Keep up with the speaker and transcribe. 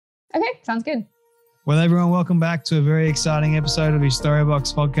Okay, sounds good. Well, everyone, welcome back to a very exciting episode of the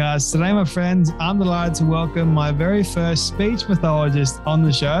Storybox podcast. Today, my friends, I'm delighted to welcome my very first speech pathologist on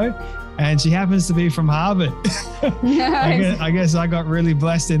the show, and she happens to be from Harvard. I guess I got really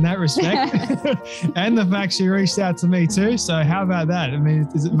blessed in that respect. And the fact she reached out to me too. So how about that? I mean,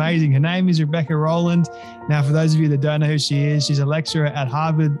 it's amazing. Her name is Rebecca Rolland. Now, for those of you that don't know who she is, she's a lecturer at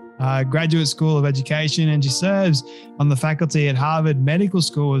Harvard Graduate School of Education, and she serves on the faculty at Harvard Medical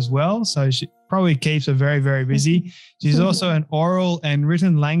School as well. So she probably keeps her very, very busy. She's also an oral and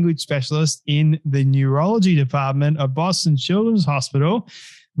written language specialist in the Neurology department of Boston Children's Hospital.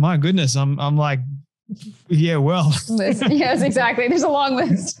 My goodness, I'm like, yeah, well. Yes, exactly. There's a long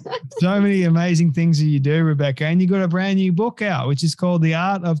list. So many amazing things that you do, Rebecca. And you got a brand new book out, which is called The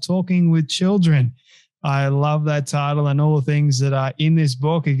Art of Talking with Children. I love that title, and all the things that are in this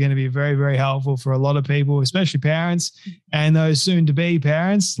book are going to be very, very helpful for a lot of people, especially parents and those soon-to-be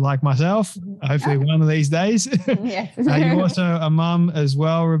parents like myself, hopefully one of these days. Yes. You're also a mum as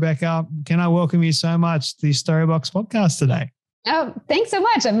well, Rebecca. Can I welcome you so much to the Storybox podcast today? Oh, thanks so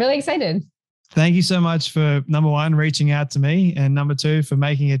much. I'm really excited. Thank you so much for, number one, reaching out to me, and number two, for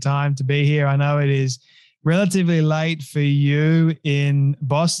making a time to be here. I know it is relatively late for you in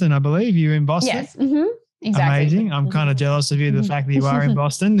Boston. I believe you're in Boston. Yes. Mm-hmm. Exactly. Amazing. I'm kind of jealous of you, the fact that you are in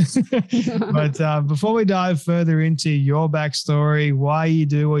Boston. But before we dive further into your backstory, why you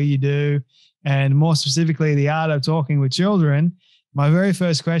do what you do, and more specifically, the art of talking with children, my very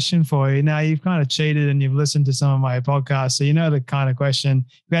first question for you. Now, you've kind of cheated and you've listened to some of my podcasts, so you know the kind of question.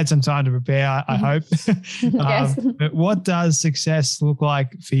 You've had some time to prepare, I hope. Yes. But what does success look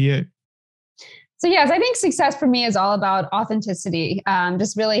like for you? So yes, I think success for me is all about authenticity,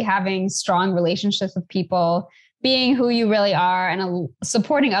 just really having strong relationships with people, being who you really are, and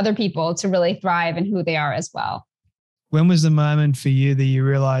supporting other people to really thrive in who they are as well. When was the moment for you that you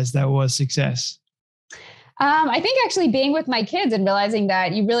realized that was success? I think actually being with my kids and realizing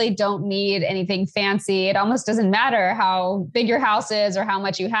that you really don't need anything fancy. It almost doesn't matter how big your house is or how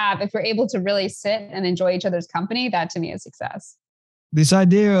much you have. If you're able to really sit and enjoy each other's company, that to me is success. This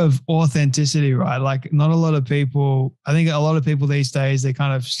idea of authenticity, right? Like not a lot of people, I think a lot of people these days, they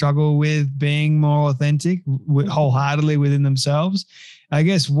kind of struggle with being more authentic wholeheartedly within themselves. I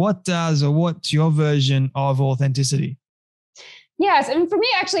guess what's your version of authenticity? Yes. And for me,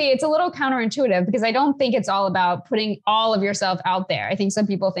 actually, it's a little counterintuitive because I don't think it's all about putting all of yourself out there. I think some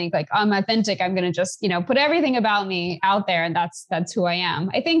people think like, I'm authentic. I'm going to just, put everything about me out there. And that's who I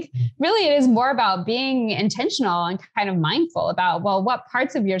am. I think really it is more about being intentional and kind of mindful about, well, what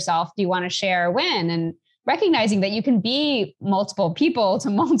parts of yourself do you want to share when, and recognizing that you can be multiple people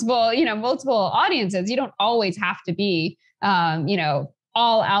to multiple audiences. You don't always have to be,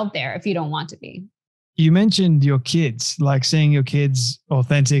 all out there if you don't want to be. You mentioned your kids, like seeing your kids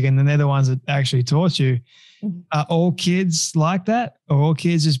authentic, and then they're the ones that actually taught you. Are all kids like that? Are all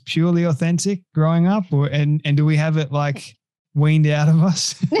kids just purely authentic growing up? And do we have it like weaned out of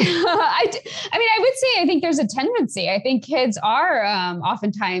us? I would say I think there's a tendency. I think kids are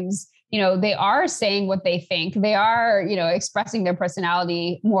oftentimes, they are saying what they think. They are, expressing their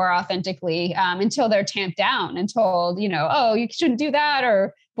personality more authentically until they're tamped down and told, oh, you shouldn't do that,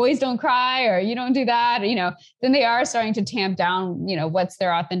 or boys don't cry, or you don't do that, then they are starting to tamp down, what's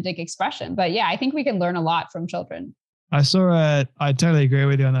their authentic expression. But yeah, I think we can learn a lot from children. I totally agree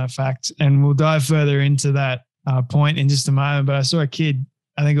with you on that fact. And we'll dive further into that point in just a moment. But I saw a kid,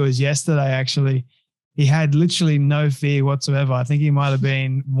 I think it was yesterday actually, he had literally no fear whatsoever. I think he might have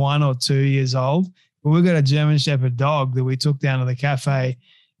been 1 or 2 years old. But we've got a German Shepherd dog that we took down to the cafe.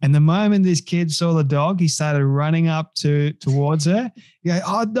 And the moment this kid saw the dog, he started running up towards her. He goes,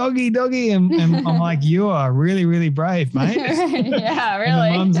 "Oh, doggy, doggy." And I'm like, "You are really, really brave, mate." Yeah, really.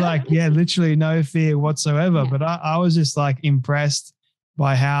 And the mom's like, yeah, literally no fear whatsoever. Yeah. But I was just like impressed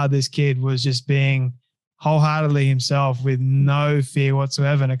by how this kid was just being wholeheartedly himself with no fear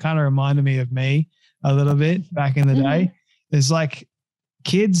whatsoever. And it kind of reminded me of me a little bit back in the day. It's like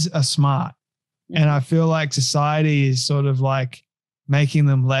kids are smart. And I feel like society is sort of like making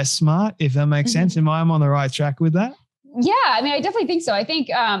them less smart, if that makes sense. Am I on the right track with that? Yeah, I definitely think so. I think,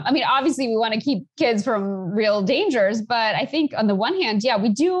 obviously we want to keep kids from real dangers, but I think on the one hand, yeah, we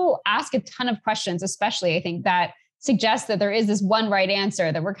do ask a ton of questions, especially I think that suggests that there is this one right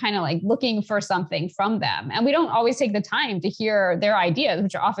answer, that we're kind of like looking for something from them. And we don't always take the time to hear their ideas,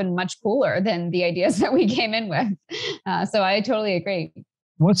 which are often much cooler than the ideas that we came in with. So I totally agree.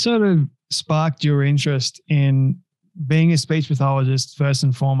 What sort of sparked your interest in being a speech pathologist first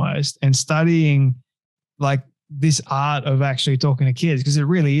and foremost, and studying like this art of actually talking to kids? Because it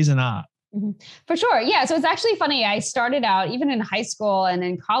really is an art. Mhm. For sure. Yeah. So it's actually funny. I started out even in high school and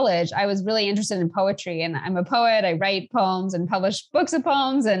in college, I was really interested in poetry, and I'm a poet. I write poems and publish books of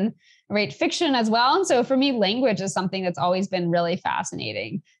poems and write fiction as well. And so for me, language is something that's always been really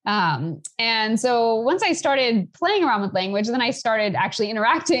fascinating. And so once I started playing around with language, then I started actually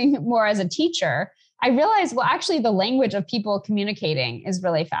interacting more as a teacher. I realized, well, actually the language of people communicating is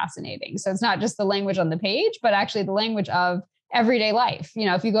really fascinating. So it's not just the language on the page, but actually the language of everyday life.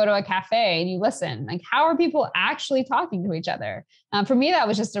 If you go to a cafe and you listen, like, how are people actually talking to each other? For me, that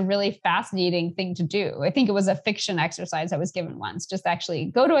was just a really fascinating thing to do. I think it was a fiction exercise I was given once, just actually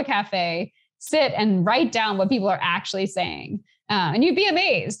go to a cafe, sit and write down what people are actually saying. And you'd be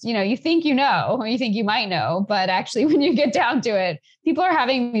amazed. You think or you think you might know, but actually when you get down to it, people are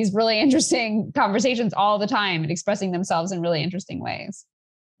having these really interesting conversations all the time and expressing themselves in really interesting ways.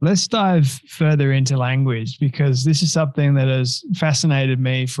 Let's dive further into language, because this is something that has fascinated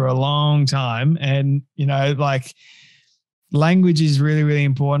me for a long time. And, language is really, really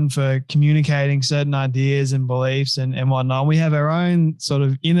important for communicating certain ideas and beliefs and whatnot. We have our own sort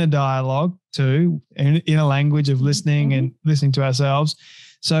of inner dialogue too, inner language of listening and listening to ourselves.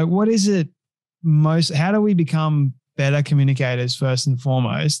 So what is it how do we become better communicators first and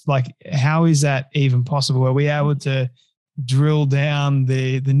foremost? Like, how is that even possible? Are we able to drill down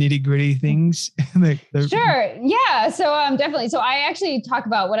the nitty gritty things? Sure. Yeah. So definitely. So I actually talk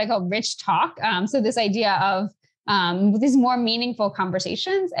about what I call rich talk. So this idea of these more meaningful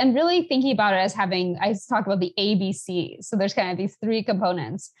conversations, and really thinking about it as I talk about the ABCs. So there's kind of these three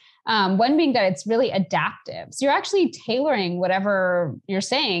components. One being that it's really adaptive. So you're actually tailoring whatever you're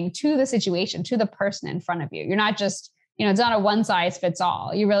saying to the situation, to the person in front of you. You're not just, it's not a one size fits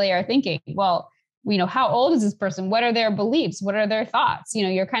all. You really are thinking, well, how old is this person? What are their beliefs? What are their thoughts?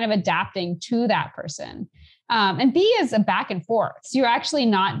 You're kind of adapting to that person. And B is a back and forth. So you're actually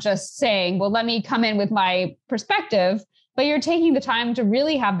not just saying, well, let me come in with my perspective, but you're taking the time to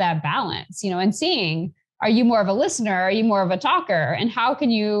really have that balance, and seeing, are you more of a listener? Are you more of a talker? And how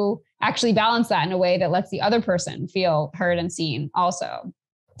can you actually balance that in a way that lets the other person feel heard and seen also?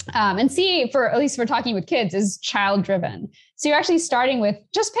 And C, at least for talking with kids, is child driven. So you're actually starting with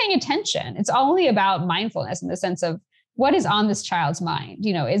just paying attention. It's only about mindfulness in the sense of what is on this child's mind.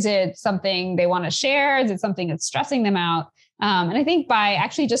 Is it something they want to share? Is it something that's stressing them out? And I think by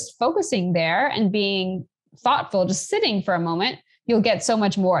actually just focusing there and being thoughtful, just sitting for a moment, you'll get so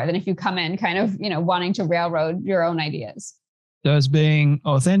much more than if you come in kind of, wanting to railroad your own ideas. So it's being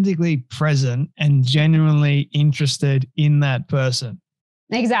authentically present and genuinely interested in that person.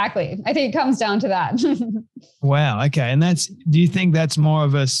 Exactly. I think it comes down to that. Wow. Okay. And do you think that's more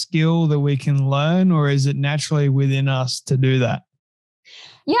of a skill that we can learn, or is it naturally within us to do that?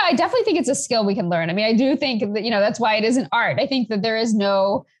 Yeah, I definitely think it's a skill we can learn. I mean, I do think that, that's why it is an art. I think that there is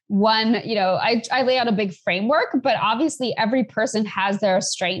no one, I lay out a big framework, but obviously every person has their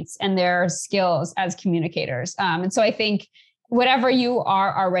strengths and their skills as communicators. And so I think whatever you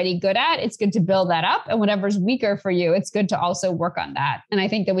are already good at, it's good to build that up. And whatever's weaker for you, it's good to also work on that. And I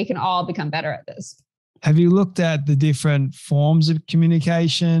think that we can all become better at this. Have you looked at the different forms of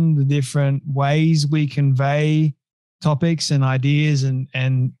communication, the different ways we convey topics and ideas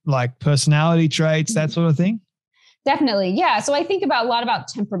and like personality traits, that sort of thing? Definitely. Yeah. So I think a lot about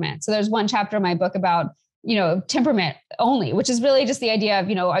temperament. So there's one chapter in my book about temperament only, which is really just the idea of,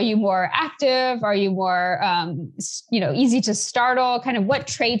 are you more active? Are you more, easy to startle? Kind of what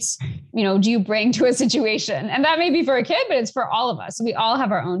traits, do you bring to a situation? And that may be for a kid, but it's for all of us. So we all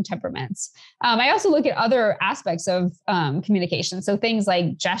have our own temperaments. I also look at other aspects of communication. So things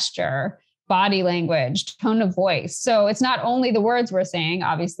like gesture, body language, tone of voice. So it's not only the words we're saying,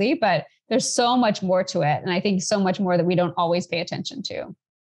 obviously, but there's so much more to it. And I think so much more that we don't always pay attention to.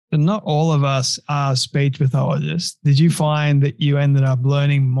 But not all of us are speech pathologists. Did you find that you ended up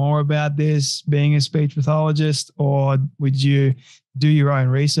learning more about this being a speech pathologist, or would you do your own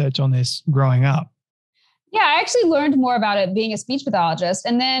research on this growing up? Yeah, I actually learned more about it being a speech pathologist.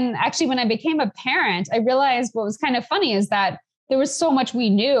 And then actually when I became a parent, I realized what was kind of funny is that there was so much we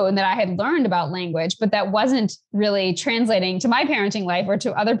knew and that I had learned about language, but that wasn't really translating to my parenting life or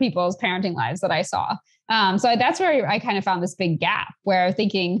to other people's parenting lives that I saw. So that's where I kind of found this big gap where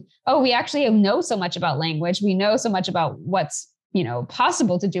thinking, oh, we actually know so much about language. We know so much about what's,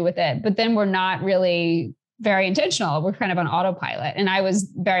 possible to do with it, but then we're not really very intentional. We're kind of on autopilot. And I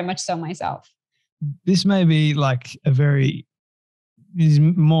was very much so myself. This may be like is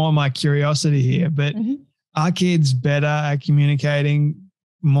more my curiosity here, but are kids better at communicating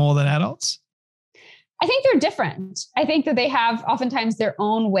more than adults? I think they're different. I think that they have oftentimes their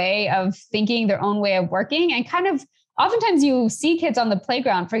own way of thinking, their own way of working, and kind of oftentimes you see kids on the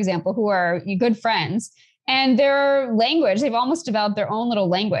playground, for example, who are good friends, and their language, they've almost developed their own little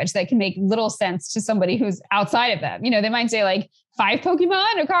language that can make little sense to somebody who's outside of them. They might say like 5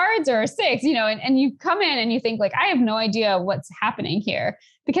 Pokemon or cards or 6, and you come in and you think like, I have no idea what's happening here,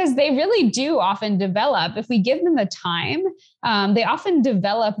 because they really do often develop, if we give them the time, they often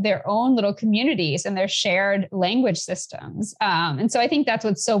develop their own little communities and their shared language systems. And so I think that's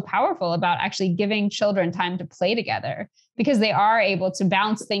what's so powerful about actually giving children time to play together, because they are able to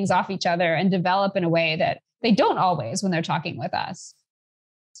bounce things off each other and develop in a way that they don't always when they're talking with us.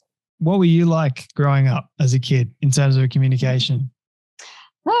 What were you like growing up as a kid in terms of communication?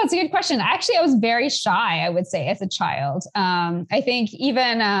 Oh, it's a good question. Actually, I was very shy, I would say, as a child. I think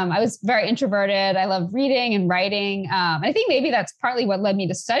even I was very introverted. I loved reading and writing. I think maybe that's partly what led me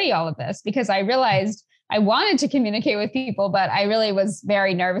to study all of this, because I realized I wanted to communicate with people, but I really was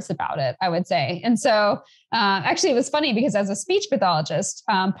very nervous about it, I would say. And so actually, it was funny because as a speech pathologist,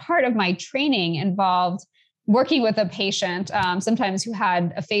 part of my training involved working with a patient, sometimes who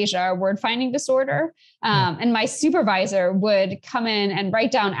had aphasia or word finding disorder. And my supervisor would come in and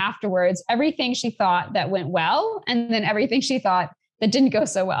write down afterwards everything she thought that went well, and then everything she thought that didn't go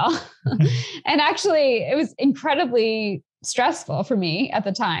so well. And actually, it was incredibly stressful for me at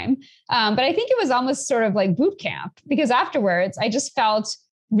the time. But I think it was almost sort of like boot camp, because afterwards I just felt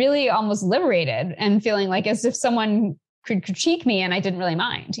really almost liberated and feeling like as if someone could critique me and I didn't really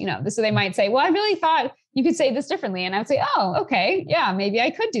mind, so they might say, well, I really thought you could say this differently. And I would say, oh, okay, yeah, maybe I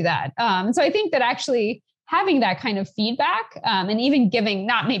could do that. And so I think that actually having that kind of feedback and even giving,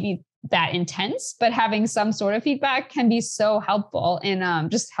 not maybe that intense, but having some sort of feedback can be so helpful in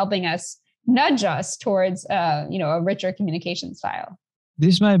just helping us nudge us towards, a richer communication style.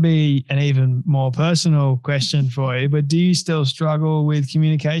 This may be an even more personal question for you, but do you still struggle with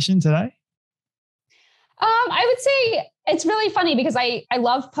communication today? I would say it's really funny because I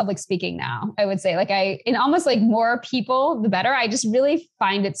love public speaking now. I would say in almost like more people, the better. I just really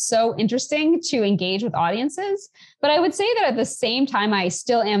find it so interesting to engage with audiences. But I would say that at the same time, I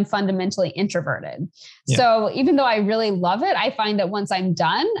still am fundamentally introverted. Yeah. So even though I really love it, I find that once I'm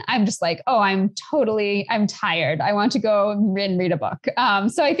done, I'm just like, oh, I'm tired. I want to go and read a book.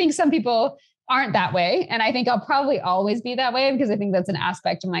 So I think some people aren't that way. And I think I'll probably always be that way because I think that's an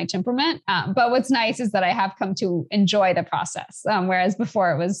aspect of my temperament. But what's nice is that I have come to enjoy the process, whereas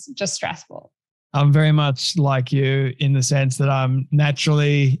before it was just stressful. I'm very much like you in the sense that I'm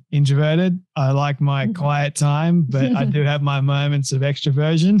naturally introverted. I like my quiet time, but I do have my moments of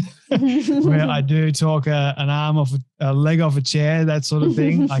extroversion where I do talk an arm off a leg off a chair, that sort of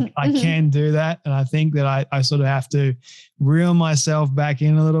thing. I can do that. And I think that I sort of have to reel myself back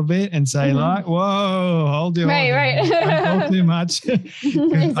in a little bit and say like, whoa, hold your right. Don't talk too much.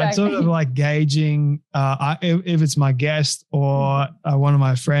 Exactly. I'm sort of like gauging if it's my guest or one of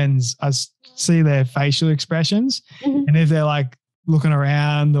my friends, I see their facial expressions. And if they're like looking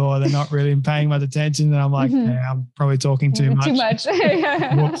around or they're not really paying much attention, then I'm like, yeah, I'm probably talking too much. Too much.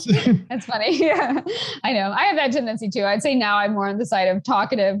 That's funny. Yeah, I know. I have that tendency too. I'd say now I'm more on the side of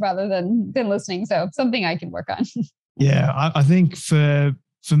talkative rather than listening. So something I can work on. Yeah, I think for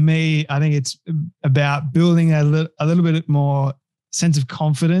me, I think it's about building a little bit more sense of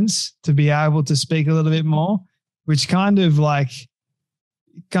confidence to be able to speak a little bit more, which kind of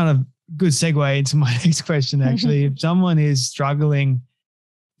good segue into my next question, actually. If someone is struggling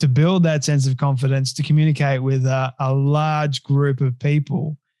to build that sense of confidence to communicate with a large group of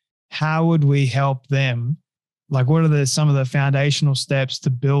people, how would we help them? Like, what are some of the foundational steps to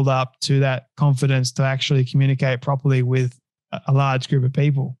build up to that confidence to actually communicate properly with a large group of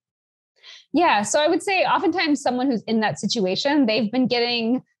people? Yeah. So I would say oftentimes someone who's in that situation, they've been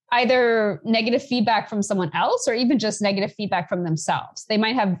getting either negative feedback from someone else or even just negative feedback from themselves. They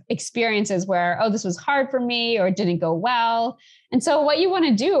might have experiences where, oh, this was hard for me or didn't go well. And so what you want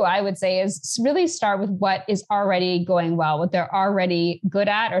to do, I would say, is really start with what is already going well, what they're already good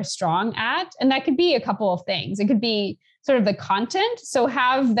at or strong at. And that could be a couple of things. It could be sort of the content. So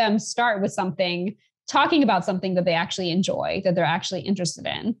have them start with something, talking about something that they actually enjoy, that they're actually interested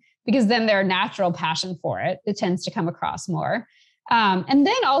in, because then their natural passion for it tends to come across more. And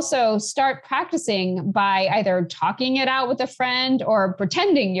then also start practicing by either talking it out with a friend or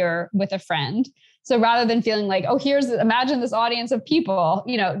pretending you're with a friend. So rather than feeling like, oh, imagine this audience of people,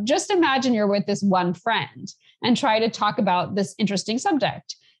 just imagine you're with this one friend and try to talk about this interesting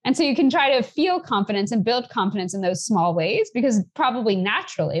subject. And so you can try to feel confidence and build confidence in those small ways, because probably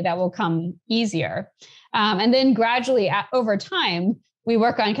naturally that will come easier. And then gradually over time, we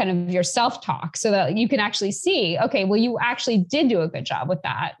work on kind of your self-talk so that you can actually see, okay, well, you actually did do a good job with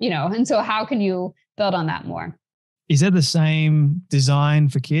that, and so how can you build on that more? is that the same design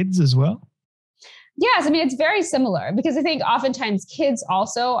for kids as well? Yes. I mean, it's very similar because I think oftentimes kids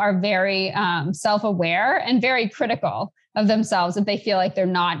also are very self-aware and very critical of themselves if they feel like they're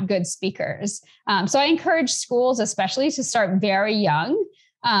not good speakers. So I encourage schools, especially, to start very young.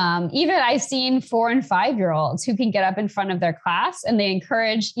 Even I've seen 4 and 5-year-olds who can get up in front of their class, and they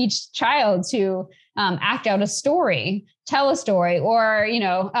encourage each child to act out a story, tell a story, or,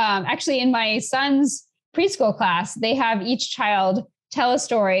 actually in my son's preschool class, they have each child tell a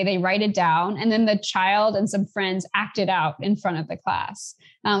story, they write it down, and then the child and some friends act it out in front of the class,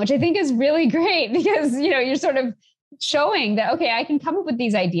 which I think is really great because, you're sort of showing that, okay, I can come up with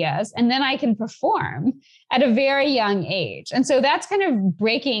these ideas and then I can perform at a very young age. And so that's kind of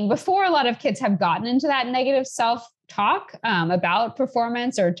breaking before a lot of kids have gotten into that negative self-talk about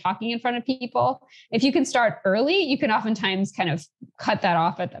performance or talking in front of people. If you can start early, you can oftentimes kind of cut that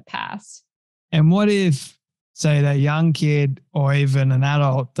off at the pass. And what if, say, that young kid or even an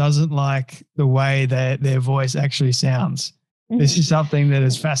adult doesn't like the way that their voice actually sounds? This is something that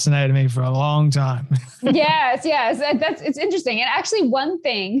has fascinated me for a long time. Yes. It's interesting. And actually, one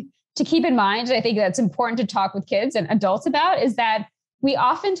thing to keep in mind, and I think that's important to talk with kids and adults about, is that we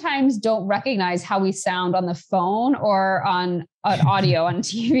oftentimes don't recognize how we sound on the phone or on an audio on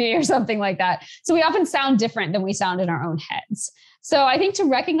TV or something like that. So we often sound different than we sound in our own heads. So I think to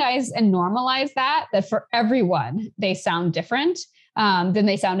recognize and normalize that for everyone, they sound different than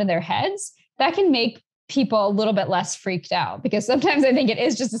they sound in their heads, that can make people a little bit less freaked out, because sometimes I think it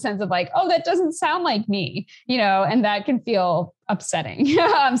is just a sense of like, oh, that doesn't sound like me, and that can feel upsetting.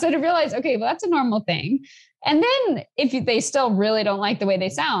 So to realize, okay, well, that's a normal thing. And then if they still really don't like the way they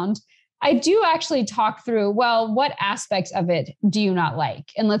sound, I do actually talk through, well, what aspects of it do you not like?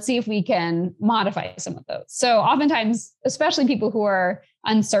 And let's see if we can modify some of those. So oftentimes, especially people who are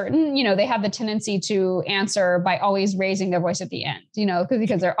uncertain, they have the tendency to answer by always raising their voice at the end,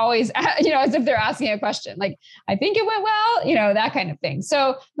 because they're always, as if they're asking a question, like, I think it went well, that kind of thing.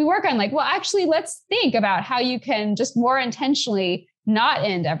 So we work on like, well, actually, let's think about how you can just more intentionally not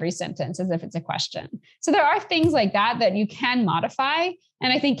end every sentence as if it's a question. So there are things like that you can modify,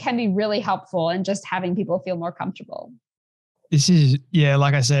 and I think can be really helpful in just having people feel more comfortable. This is,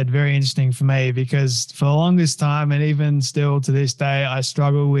 like I said, very interesting for me, because for the longest time, and even still to this day, I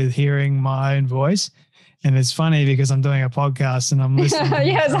struggle with hearing my own voice. And it's funny because I'm doing a podcast and I'm listening.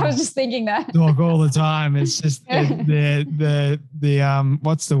 Yes, I was just thinking that. Talk all the time. It's just the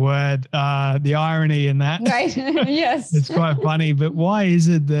what's the word? The irony in that. Right. Yes. It's quite funny. But why is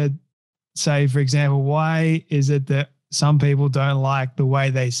it that, say, for example, why is it that some people don't like the way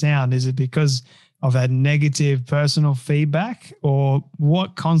they sound? Is it because of that negative personal feedback, or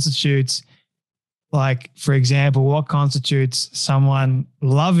what constitutes, like, for example, what constitutes someone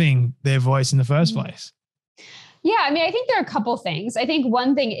loving their voice in the first place? Yeah, I mean, I think there are a couple things. I think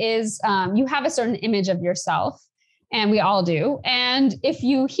one thing is you have a certain image of yourself, and we all do. And if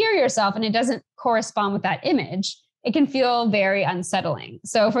you hear yourself and it doesn't correspond with that image, it can feel very unsettling.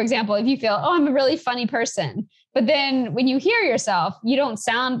 So for example, if you feel, oh, I'm a really funny person, but then when you hear yourself, you don't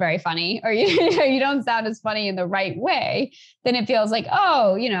sound very funny, or you don't sound as funny in the right way, then it feels like,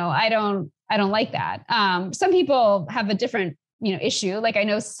 oh, I don't like that. Some people have a different, issue. Like I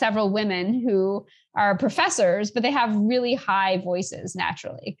know several women who are professors, but they have really high voices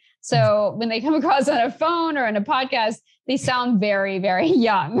naturally. So when they come across on a phone or in a podcast, they sound very, very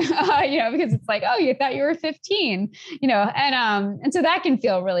young, because it's like, oh, you thought you were 15, and so that can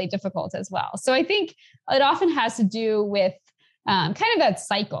feel really difficult as well. So I think it often has to do with kind of that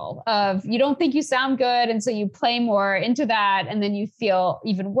cycle of you don't think you sound good. And so you play more into that, and then you feel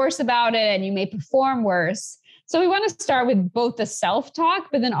even worse about it, and you may perform worse. So we want to start with both the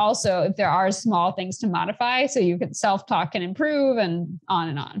self-talk, but then also if there are small things to modify, so you can self-talk and improve, and on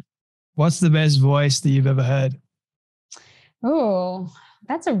and on. What's the best voice that you've ever heard? Oh,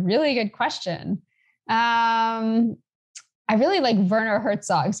 that's a really good question. I really like Werner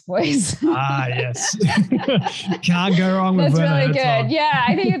Herzog's voice. Yes. Can't go wrong with Werner That's really Herzog. good. Yeah,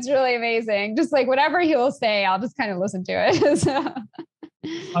 I think it's really amazing. Just like whatever he'll say, I'll just kind of listen to it. So.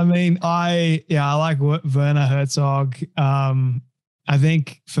 I mean, I like Werner Herzog. I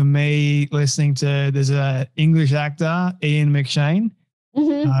think for me, listening to, there's a English actor, Ian McShane.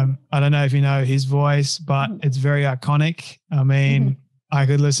 Mm-hmm. I don't know if you know his voice, but it's very iconic. I mean, I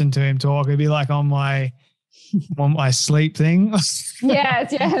could listen to him talk. It'd be like on my sleep thing.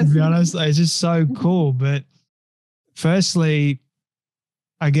 Yes. To be honest, it's just so cool. But firstly,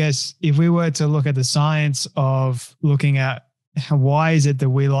 I guess if we were to look at the science of looking at why is it that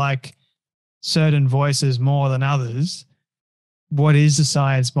we like certain voices more than others, what is the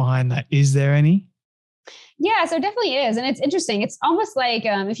science behind that? Is there any? Yeah, so it definitely is. And it's interesting. It's almost like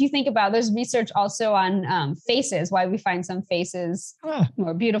if you think about, there's research also on faces, why we find some faces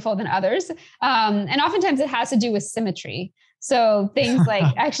more beautiful than others. And oftentimes it has to do with symmetry. So things like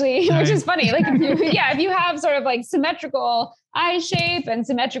actually, which is funny, like if you have sort of like symmetrical eye shape and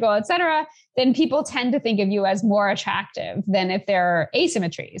symmetrical, et cetera, then people tend to think of you as more attractive than if there are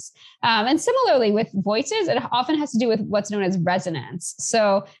asymmetries. And similarly with voices, it often has to do with what's known as resonance.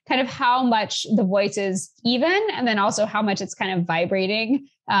 So kind of how much the voice is even, and then also how much it's kind of vibrating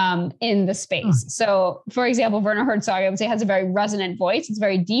in the space. So for example, Werner Herzog, I would say, has a very resonant voice. It's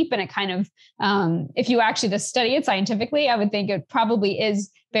very deep, and it kind of, if you actually just study it scientifically, I would think it probably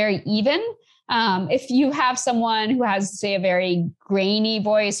is very even. If you have someone who has, say, a very grainy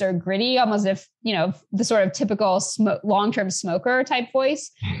voice or gritty, almost if, the sort of typical long-term smoker type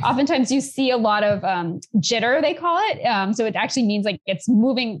voice, oftentimes you see a lot of jitter, they call it. So it actually means like it's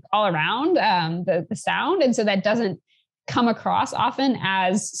moving all around the sound. And so that doesn't come across often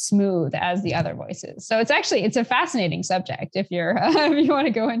as smooth as the other voices. So it's a fascinating subject if you're, if you want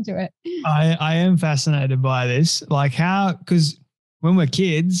to go into it. I am fascinated by this, like because when we're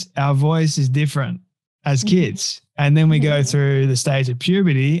kids, our voice is different as kids. And then we go through the stage of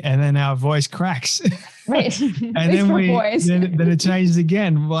puberty, and then our voice cracks. Right. And then then it changes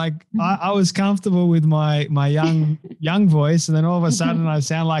again. Like I was comfortable with my young voice, and then all of a sudden I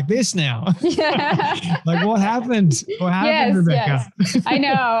sound like this now. Yeah. Like what happened? What happened, Rebecca? Yes. I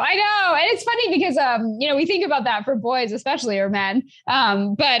know. And it's funny because we think about that for boys, especially, or men.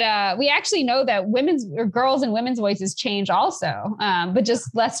 But we actually know that girls and women's voices change also, but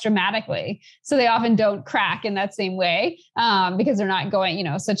just less dramatically. So they often don't crack in that same way because they're not going,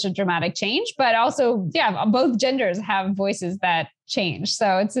 such a dramatic change. But also, both genders have voices that change.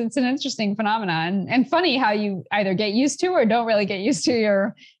 So it's an interesting phenomenon, and funny how you either get used to or don't really get used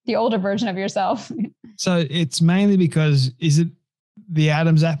to the older version of yourself. So it's mainly because, is it the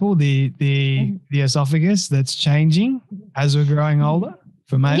Adam's apple, the esophagus that's changing as we're growing older?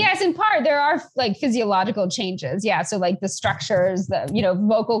 For males? Yes, in part there are like physiological changes. Yeah, so like the structures, the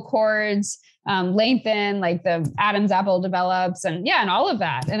vocal cords lengthen, like the Adam's apple develops, and all of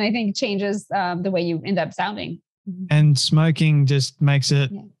that. And I think changes the way you end up sounding. And smoking just makes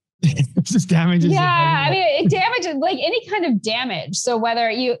it, it just damages. Yeah, I mean, it damages like any kind of damage. So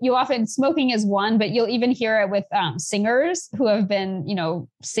whether you often, smoking is one, but you'll even hear it with singers who have been,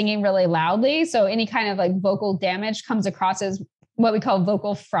 singing really loudly. So any kind of like vocal damage comes across as what we call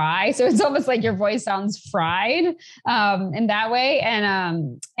vocal fry. So it's almost like your voice sounds fried in that way.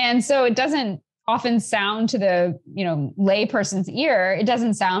 And so it doesn't often sound to the, lay person's ear. It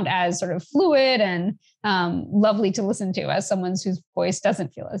doesn't sound as sort of fluid and lovely to listen to as someone's whose voice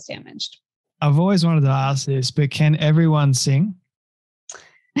doesn't feel as damaged. I've always wanted to ask this, but can everyone sing?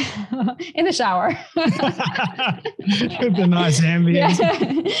 In the shower. With the nice ambience.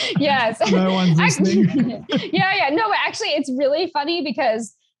 Yes. No one's listening. Yeah. No, but actually it's really funny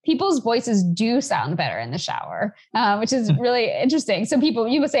because people's voices do sound better in the shower, which is really interesting. So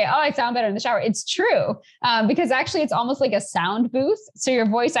you would say, oh, I sound better in the shower. It's true, because actually it's almost like a sound booth. So your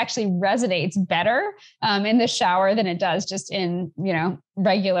voice actually resonates better in the shower than it does just in,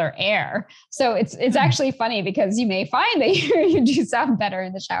 regular air. So it's actually funny because you may find that you do sound better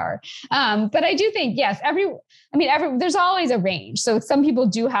in the shower. But I do think, yes, there's always a range. So some people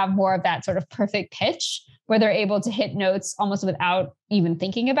do have more of that sort of perfect pitch, where they're able to hit notes almost without even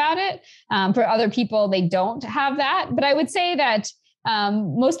thinking about it. For other people, they don't have that. But I would say that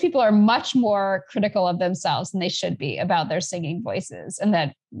most people are much more critical of themselves than they should be about their singing voices, and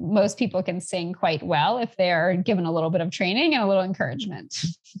that most people can sing quite well if they're given a little bit of training and a little encouragement.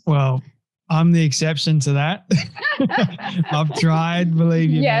 Well, I'm the exception to that. I've tried, believe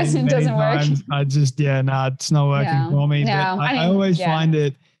you. Yes, it doesn't work. I just, it's not working for me. No, but I always find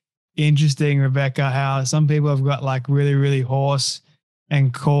it interesting, Rebecca, how some people have got like really, really hoarse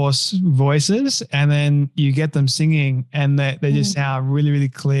and coarse voices, and then you get them singing and they just sound really, really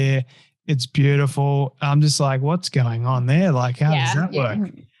clear. It's beautiful. I'm just like, what's going on there? Like, how does that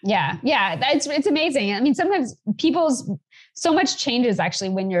work? Yeah. It's amazing. I mean, sometimes so much changes actually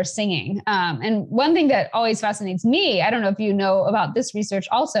when you're singing. And one thing that always fascinates me, I don't know if you know about this research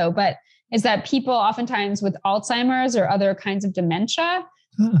also, but is that people oftentimes with Alzheimer's or other kinds of dementia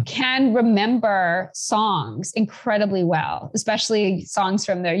can remember songs incredibly well, especially songs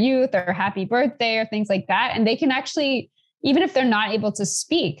from their youth or happy birthday or things like that. And they can actually, even if they're not able to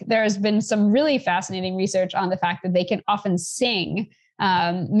speak, there's been some really fascinating research on the fact that they can often sing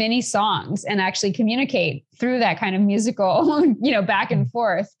many songs and actually communicate through that kind of musical, back and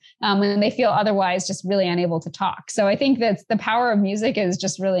forth when they feel otherwise just really unable to talk. So I think that the power of music is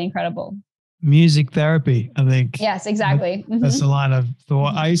just really incredible. music therapy, I think. Yes, exactly. That's the line of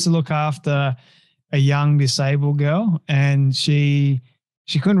thought. I used to look after a young disabled girl, and she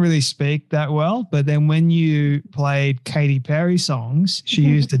couldn't really speak that well. But then when you played Katy Perry songs, she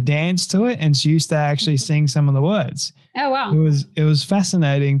used to dance to it, and she used to actually sing some of the words. Oh, wow. It was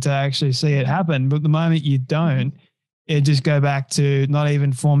fascinating to actually see it happen. But the moment you don't, it just go back to not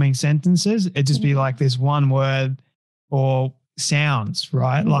even forming sentences. It just be like this one word or sounds,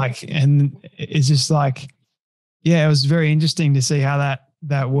 right? Like, and it's just like, yeah, it was very interesting to see how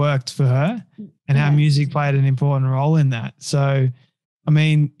that worked for her and how music played an important role in that. So, I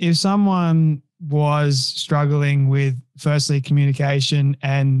mean, if someone was struggling with firstly communication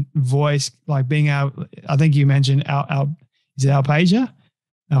and voice, like being out, I think you mentioned is it aphasia?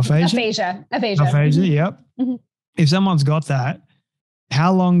 Aphasia. Aphasia, yep. Mm-hmm. If someone's got that,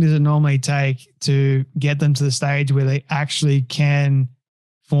 how long does it normally take to get them to the stage where they actually can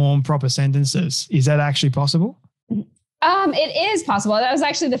form proper sentences? Is that actually possible? It is possible. That was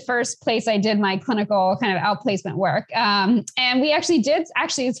actually the first place I did my clinical kind of outplacement work. And we actually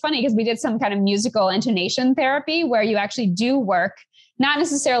it's funny because we did some kind of musical intonation therapy where you actually do work, not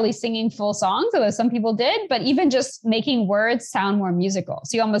necessarily singing full songs, although some people did, but even just making words sound more musical.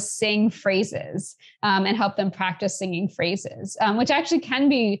 So you almost sing phrases and help them practice singing phrases, which actually can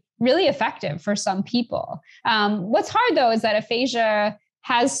be really effective for some people. What's hard though is that aphasia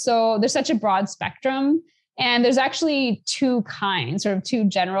there's such a broad spectrum. And there's actually two kinds, sort of two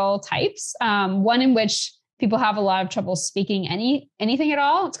general types. One in which people have a lot of trouble speaking anything at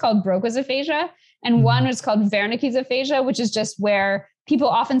all. It's called Broca's aphasia. And one is called Wernicke's aphasia, which is just where people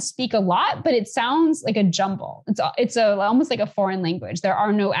often speak a lot, but it sounds like a jumble. It's almost like a foreign language. There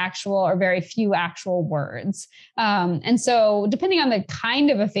are no actual or very few actual words. And so depending on the kind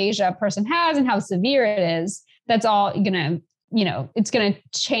of aphasia a person has and how severe it is, that's all going to, it's going to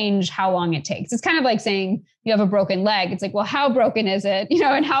change how long it takes. It's kind of like saying you have a broken leg. It's like, well, how broken is it?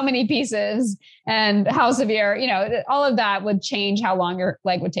 And how many pieces and how severe, all of that would change how long your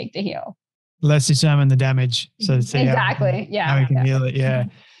leg would take to heal. Let's determine the damage. So exactly. How we can heal it. Yeah.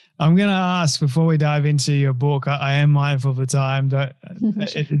 I'm going to ask before we dive into your book, I am mindful of the time.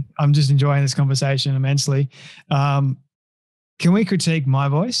 I'm just enjoying this conversation immensely. Can we critique my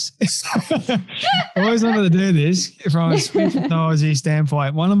voice? I always wanted to do this from a speech pathology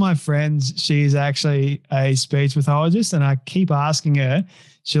standpoint. One of my friends, she's actually a speech pathologist, and I keep asking her,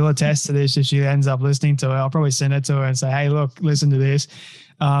 she'll attest to this if she ends up listening to it. I'll probably send it to her and say, hey, look, listen to this.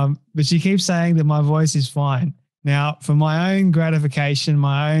 But she keeps saying that my voice is fine. Now, for my own gratification,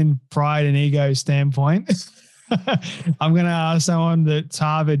 my own pride and ego standpoint, I'm going to ask someone that's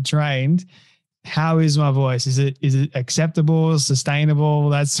Harvard trained, how is my voice? Is it acceptable, sustainable?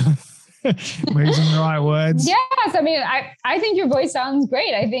 That's using the right words. Yes. I mean, I think your voice sounds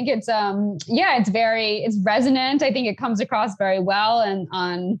great. I think it's, it's resonant. I think it comes across very well and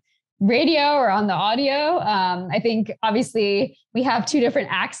on radio or on the audio. I think obviously we have two different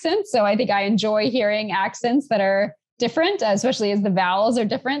accents. So I think I enjoy hearing accents that are different, especially as the vowels are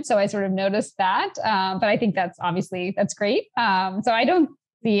different. So I sort of noticed that. But I think that's great. So I don't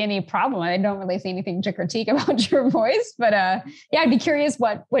see any problem. I don't really see anything to critique about your voice, but I'd be curious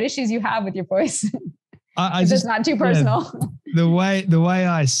what issues you have with your voice. It's not too personal. Yeah, the way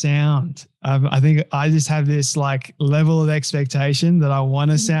I sound, I think I just have this like level of expectation that I want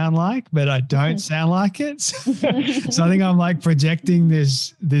to sound like, but I don't sound like it. So I think I'm like projecting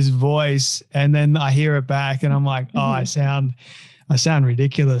this voice, and then I hear it back, and I'm like, oh, I sound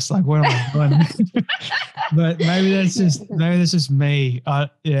ridiculous. Like, what am I doing? But maybe that's just me. I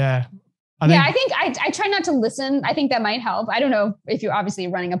think I try not to listen. I think that might help. I don't know if you're obviously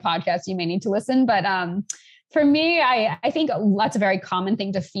running a podcast, you may need to listen, but for me, I think that's a very common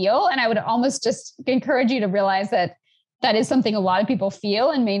thing to feel. And I would almost just encourage you to realize that is something a lot of people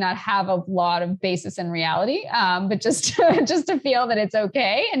feel and may not have a lot of basis in reality. But just to feel that it's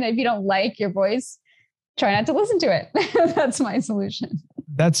okay. And if you don't like your voice, try not to listen to it. That's my solution.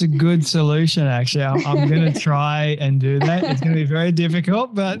 That's a good solution, actually. I'm going to try and do that. It's going to be very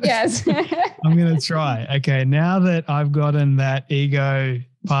difficult, but yes, I'm going to try. Okay, now that I've gotten that ego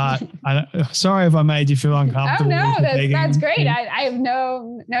part, sorry if I made you feel uncomfortable. Oh, no, that's great. I have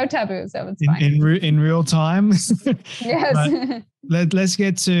no taboo, so it's fine. In real time. Yes. Let's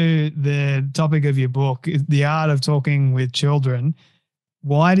get to the topic of your book, The Art of Talking with Children.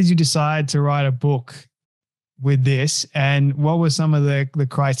 Why did you decide to write a book with this, and what were some of the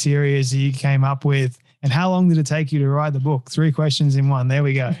criteria that you came up with And how long did it take you to write the book? 3 questions in one. There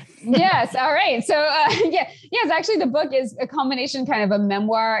we go. Yes. All right. So yes, actually the book is a combination, kind of a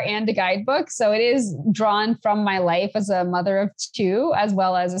memoir and a guidebook. So it is drawn from my life as a mother of 2, as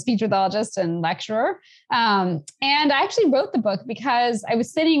well as a speech pathologist and lecturer. And I actually wrote the book because I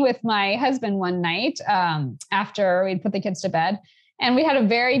was sitting with my husband one night after we'd put the kids to bed, and we had a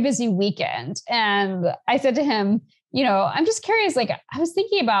very busy weekend. And I said to him, I'm just curious, like I was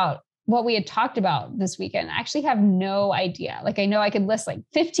thinking about what we had talked about this weekend. I actually have no idea. Like I know I could list like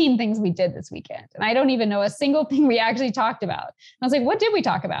 15 things we did this weekend, and I don't even know a single thing we actually talked about. And I was like, what did we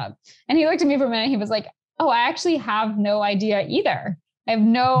talk about? And he looked at me for a minute. He was like, oh, I actually have no idea either. I have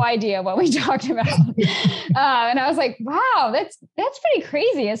no idea what we talked about. And I was like, wow, that's pretty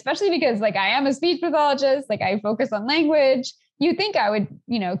crazy, especially because like I am a speech pathologist, like I focus on language. You think I would,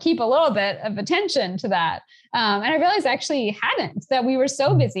 keep a little bit of attention to that. And I realized I actually hadn't, that we were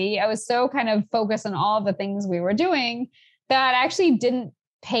so busy. I was so kind of focused on all of the things we were doing that I actually didn't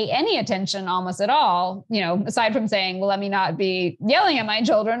pay any attention almost at all, aside from saying, well, let me not be yelling at my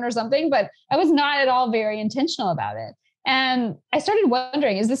children or something, but I was not at all very intentional about it. And I started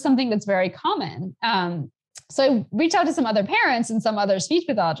wondering, is this something that's very common? So I reached out to some other parents and some other speech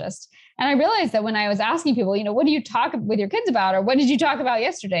pathologists. And I realized that when I was asking people, what do you talk with your kids about? Or what did you talk about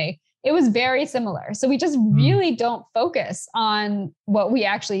yesterday? It was very similar. So we just really don't focus on what we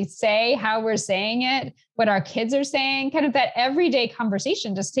actually say, how we're saying it, what our kids are saying. Kind of that everyday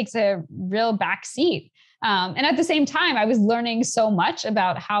conversation just takes a real back seat. And at the same time, I was learning so much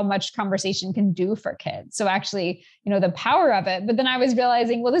about how much conversation can do for kids. So actually, the power of it. But then I was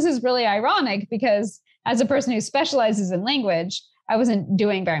realizing, well, this is really ironic because as a person who specializes in language, I wasn't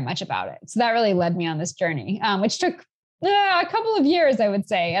doing very much about it. So that really led me on this journey, which took a couple of years, I would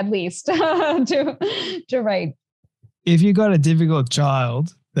say, at least to write. If you got a difficult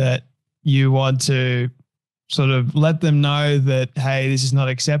child that you want to sort of let them know that, hey, this is not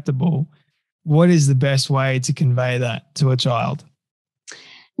acceptable, what is the best way to convey that to a child?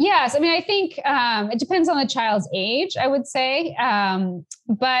 Yes. I mean, I think it depends on the child's age, I would say.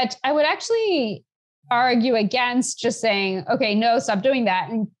 But I would actually argue against just saying, okay, no, stop doing that.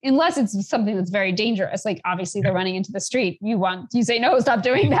 And unless it's something that's very dangerous, like obviously they're running into the street. You say, no, stop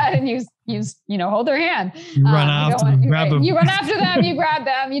doing that. And you hold their hand. You run after them, grab them. You run after them, you grab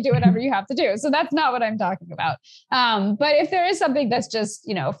them, you do whatever you have to do. So that's not what I'm talking about. But if there is something that's just,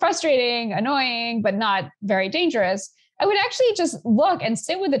 frustrating, annoying, but not very dangerous, I would actually just look and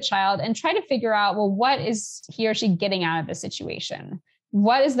sit with the child and try to figure out, well, what is he or she getting out of the situation?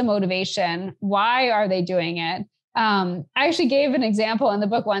 What is the motivation? Why are they doing it? I actually gave an example in the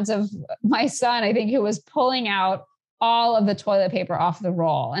book once of my son, I think, who was pulling out all of the toilet paper off the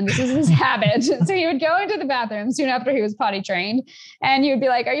roll. And this is his habit. So he would go into the bathroom soon after he was potty trained. And you would be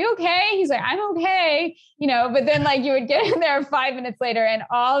like, are you okay? He's like, I'm okay. But then like you would get in there 5 minutes later and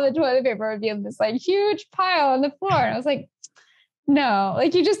all the toilet paper would be in this like huge pile on the floor. And I was like, no,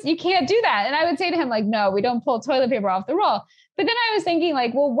 like you can't do that. And I would say to him like, no, we don't pull toilet paper off the roll. But then I was thinking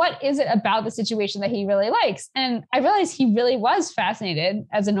like, well, what is it about the situation that he really likes? And I realized he really was fascinated,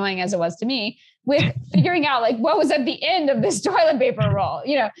 as annoying as it was to me, with figuring out like what was at the end of this toilet paper roll,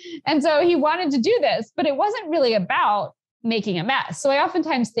 And so he wanted to do this, but it wasn't really about making a mess. So I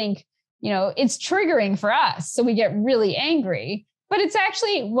oftentimes think, it's triggering for us. So we get really angry, but it's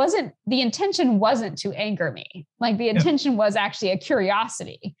actually the intention wasn't to anger me. Like the intention was actually a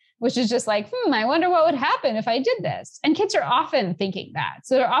curiosity, which is just like, I wonder what would happen if I did this. And kids are often thinking that.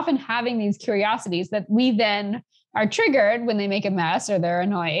 So they're often having these curiosities that we then are triggered when they make a mess or they're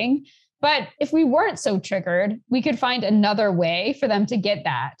annoying. But if we weren't so triggered, we could find another way for them to get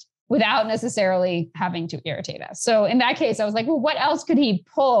that without necessarily having to irritate us. So in that case, I was like, well, what else could he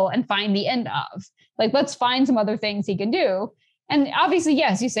pull and find the end of? Like, let's find some other things he can do. And obviously,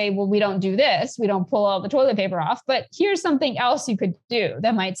 yes, you say, well, we don't do this. We don't pull all the toilet paper off, but here's something else you could do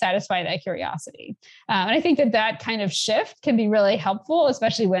that might satisfy that curiosity. And I think that kind of shift can be really helpful,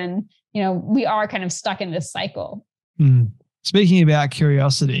 especially when, we are kind of stuck in this cycle. Speaking about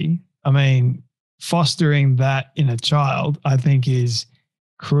curiosity, I mean, fostering that in a child, I think is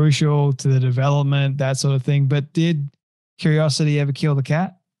crucial to the development, that sort of thing. But did curiosity ever kill the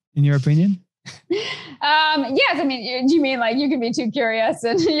cat, in your opinion? Yes. I mean, do you mean like you can be too curious?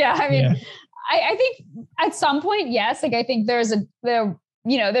 And I think at some point, yes. Like I think there's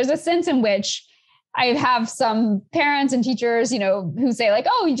a sense in which I have some parents and teachers, who say like,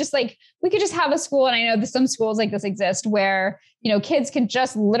 oh, we could just have a school. And I know that some schools like this exist where, kids can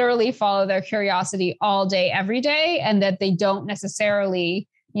just literally follow their curiosity all day, every day, and that they don't necessarily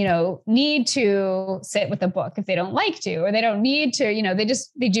need to sit with a book if they don't like to, or they don't need to,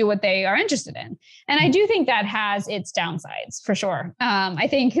 they do what they are interested in. And I do think that has its downsides for sure. I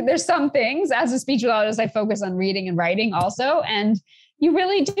think there's some things as a speech pathologist, I focus on reading and writing also. And you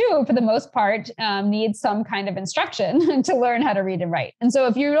really do, for the most part, need some kind of instruction to learn how to read and write. And so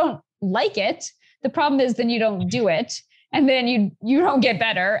if you don't like it, the problem is then you don't do it. And then you don't get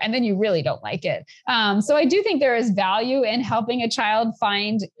better, and then you really don't like it. So I do think there is value in helping a child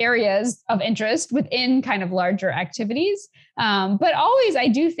find areas of interest within kind of larger activities. But always, I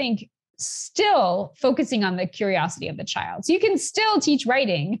do think still focusing on the curiosity of the child. So you can still teach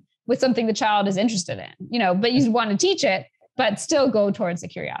writing with something the child is interested in, but you want to teach it, but still go towards the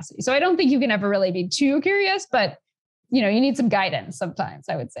curiosity. So I don't think you can ever really be too curious, but you need some guidance sometimes,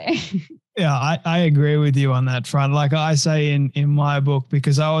 I would say. Yeah, I agree with you on that front. Like I say in my book,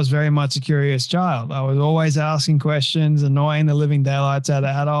 because I was very much a curious child. I was always asking questions, annoying the living daylights out of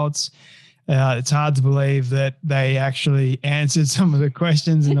adults. It's hard to believe that they actually answered some of the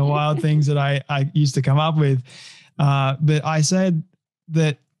questions and the wild things that I used to come up with. But I said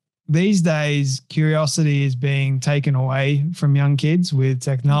that these days, curiosity is being taken away from young kids with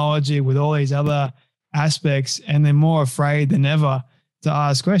technology, with all these other aspects, and they're more afraid than ever to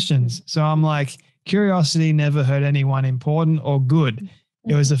ask questions. So I'm like, curiosity never hurt anyone important or good.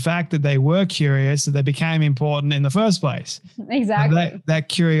 It was the fact that they were curious that they became important in the first place. Exactly. That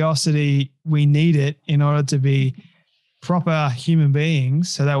curiosity, we need it in order to be proper human beings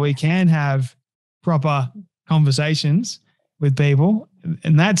so that we can have proper conversations with people.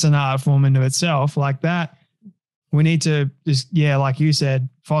 And that's an art form into itself. Like that, we need to just, like you said,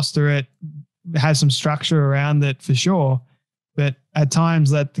 foster it, have some structure around it for sure, but at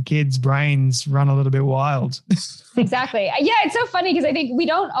times let the kids' brains run a little bit wild. Exactly. Yeah, it's so funny because I think we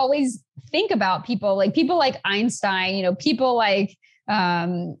don't always think about people like Einstein, people like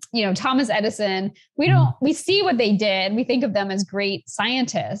Thomas Edison. We see what they did. We think of them as great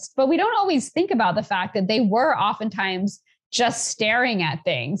scientists, but we don't always think about the fact that they were oftentimes just staring at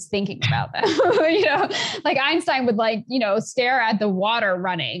things, thinking about them. Like Einstein would stare at the water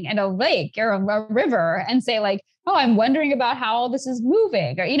running in a lake or a river and say like, oh, I'm wondering about how all this is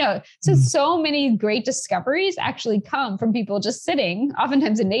moving. Or, so many great discoveries actually come from people just sitting,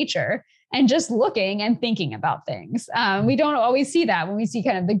 oftentimes in nature, and just looking and thinking about things. We don't always see that when we see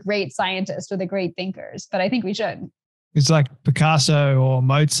kind of the great scientists or the great thinkers, but I think we should. It's like Picasso or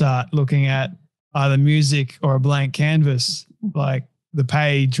Mozart looking at either music or a blank canvas, like the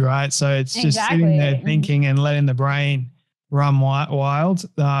page, right? So it's just sitting there thinking and letting the brain run wild.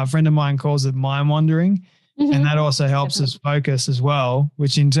 A friend of mine calls it mind wandering. And that also helps us focus as well,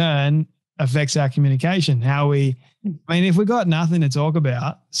 which in turn affects our communication. If we got nothing to talk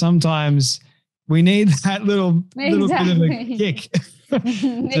about, sometimes we need that little bit of a kick.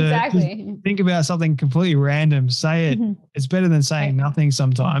 Exactly. Think about something completely random. Say it. It's better than saying nothing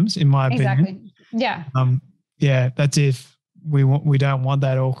sometimes, in my opinion. Exactly. Yeah. That's if we don't want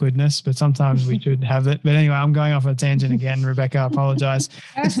that awkwardness, but sometimes we should have it. But anyway, I'm going off on a tangent again, Rebecca. I apologize.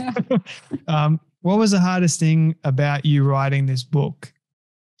 What was the hardest thing about you writing this book?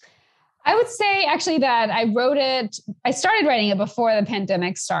 I would say actually that I started writing it before the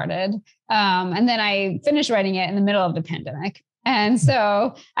pandemic started. And then I finished writing it in the middle of the pandemic. And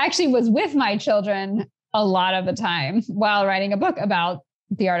so I actually was with my children a lot of the time while writing a book about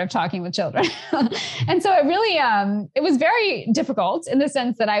the art of talking with children. And so it really, it was very difficult in the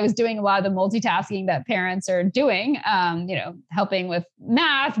sense that I was doing a lot of the multitasking that parents are doing, helping with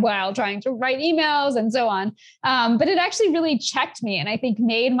math while trying to write emails and so on. But it actually really checked me and I think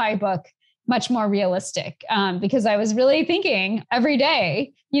made my book much more realistic because I was really thinking every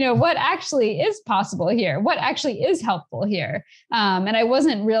day, what actually is possible here? What actually is helpful here? And I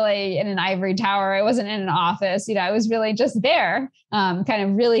wasn't really in an ivory tower. I wasn't in an office. I was really just there, kind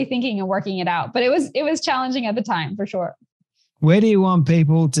of really thinking and working it out. But it was challenging at the time for sure. Where do you want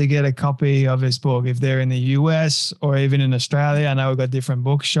people to get a copy of this book? If they're in the US or even in Australia, I know we've got different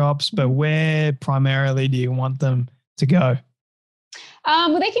bookshops, but where primarily do you want them to go?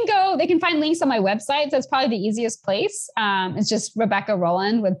 Well, they can find links on my website. So that's probably the easiest place. It's just Rebecca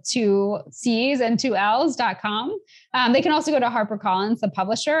Rolland with 2 C's and 2 L's.com. They can also go to HarperCollins, the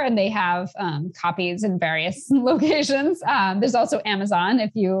publisher, and they have copies in various locations. There's also Amazon.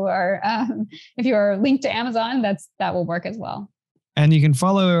 If you are linked to Amazon, that will work as well. And you can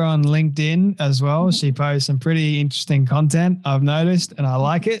follow her on LinkedIn as well. She posts some pretty interesting content, I've noticed, and I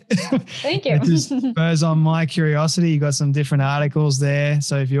like it. Thank you. It just spurs on my curiosity. You got some different articles there.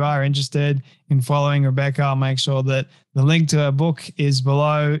 So if you are interested in following Rebecca, I'll make sure that the link to her book is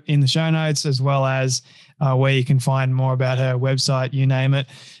below in the show notes, as well as where you can find more about her website, you name it.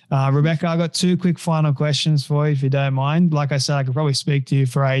 Rebecca, I've got 2 quick final questions for you, if you don't mind. Like I said, I could probably speak to you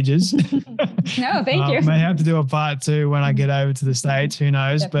for ages. No, thank you. May have to do a part 2 when I get over to the States, who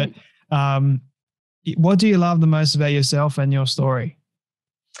knows? Definitely. But what do you love the most about yourself and your story?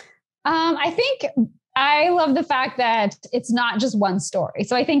 I think I love the fact that it's not just one story.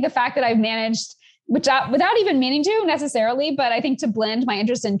 So I think the fact that I've managed, without even meaning to necessarily, but I think to blend my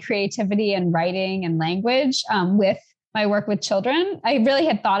interest in creativity and writing and language with my work with children, I really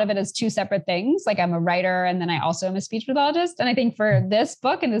had thought of it as 2 separate things. Like I'm a writer and then I also am a speech pathologist. And I think for this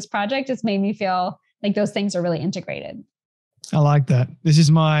book and this project, it's made me feel like those things are really integrated. I like that. This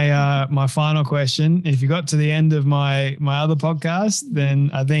is my my final question. If you got to the end of my other podcast, then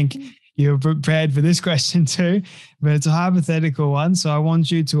I think you're prepared for this question too, but it's a hypothetical one. So I want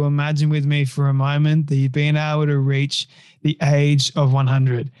you to imagine with me for a moment that you've been able to reach the age of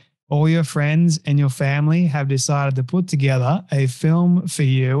 100. All your friends and your family have decided to put together a film for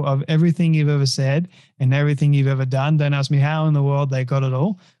you of everything you've ever said and everything you've ever done. Don't ask me how in the world they got it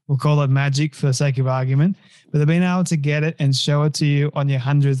all. We'll call it magic for the sake of argument, but they've been able to get it and show it to you on your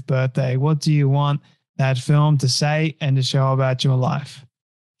 100th birthday. What do you want that film to say and to show about your life?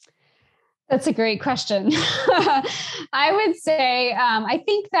 That's a great question. I would say, I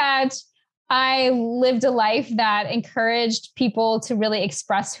think that I lived a life that encouraged people to really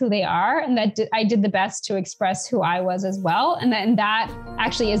express who they are, and that I did the best to express who I was as well. And that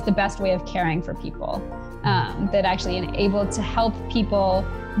actually is the best way of caring for people, that actually able to help people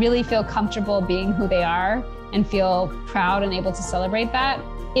really feel comfortable being who they are and feel proud and able to celebrate that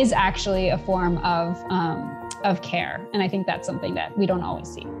is actually a form of care. And I think that's something that we don't always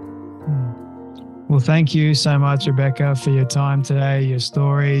see. Well, thank you so much, Rebecca, for your time today, your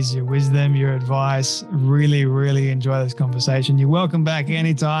stories, your wisdom, your advice. Really, really enjoy this conversation. You're welcome back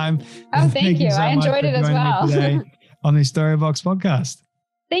anytime. Oh, thank you. So I enjoyed it as well. Today on the Storybox podcast.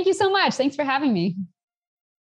 Thank you so much. Thanks for having me.